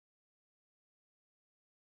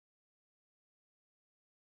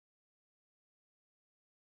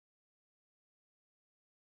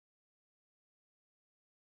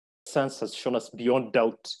science has shown us beyond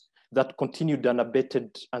doubt that continued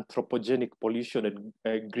unabated anthropogenic pollution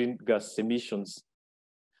and green gas emissions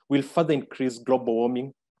will further increase global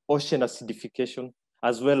warming, ocean acidification,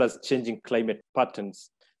 as well as changing climate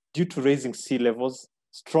patterns due to rising sea levels,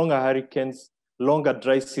 stronger hurricanes, longer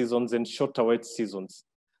dry seasons, and shorter wet seasons.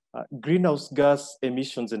 Greenhouse gas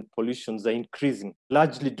emissions and pollutions are increasing,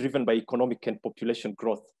 largely driven by economic and population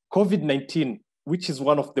growth. COVID-19, which is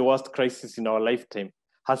one of the worst crises in our lifetime,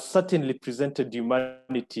 has certainly presented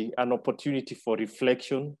humanity an opportunity for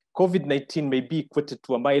reflection. COVID-19 may be equated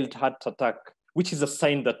to a mild heart attack, which is a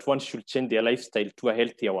sign that one should change their lifestyle to a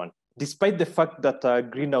healthier one. Despite the fact that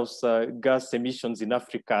greenhouse gas emissions in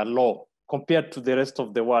Africa are low compared to the rest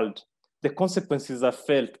of the world, the consequences are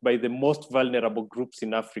felt by the most vulnerable groups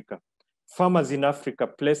in Africa. Farmers in Africa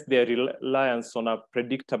place their reliance on a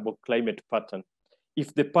predictable climate pattern.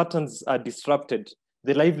 If the patterns are disrupted,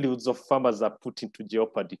 the livelihoods of farmers are put into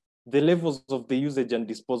jeopardy. The levels of the usage and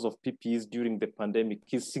disposal of PPEs during the pandemic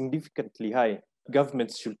is significantly high.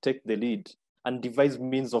 Governments should take the lead and devise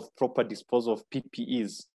means of proper disposal of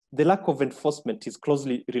PPEs. The lack of enforcement is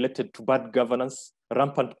closely related to bad governance,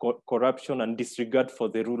 rampant corruption, and disregard for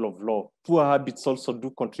the rule of law. Poor habits also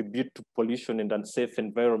do contribute to pollution and unsafe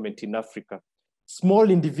environment in Africa. Small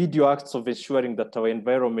individual acts of ensuring that our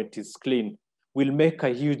environment is clean will make a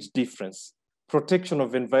huge difference. Protection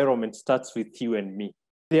of environment starts with you and me.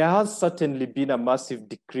 There has certainly been a massive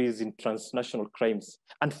decrease in transnational crimes.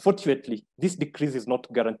 Unfortunately, this decrease is not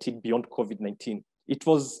guaranteed beyond COVID-19. It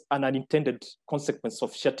was an unintended consequence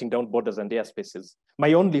of shutting down borders and airspaces.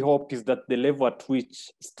 My only hope is that the level at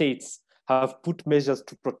which states have put measures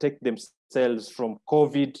to protect themselves from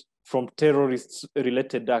COVID, from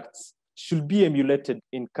terrorist-related acts, should be emulated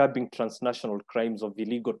in curbing transnational crimes of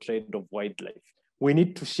illegal trade of wildlife. We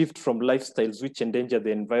need to shift from lifestyles which endanger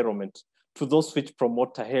the environment to those which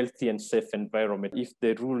promote a healthy and safe environment. If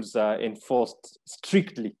the rules are enforced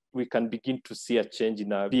strictly, we can begin to see a change in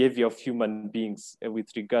the behavior of human beings with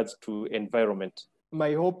regards to environment.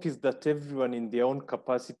 My hope is that everyone in their own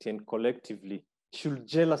capacity and collectively should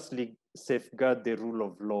jealously safeguard the rule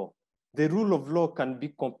of law. The rule of law can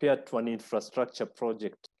be compared to an infrastructure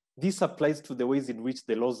project. This applies to the ways in which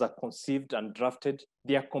the laws are conceived and drafted,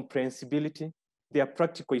 their comprehensibility, their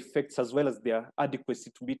practical effects, as well as their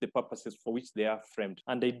adequacy to meet the purposes for which they are framed.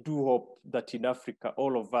 And I do hope that in Africa,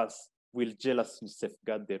 all of us will jealously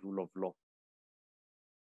safeguard the rule of law.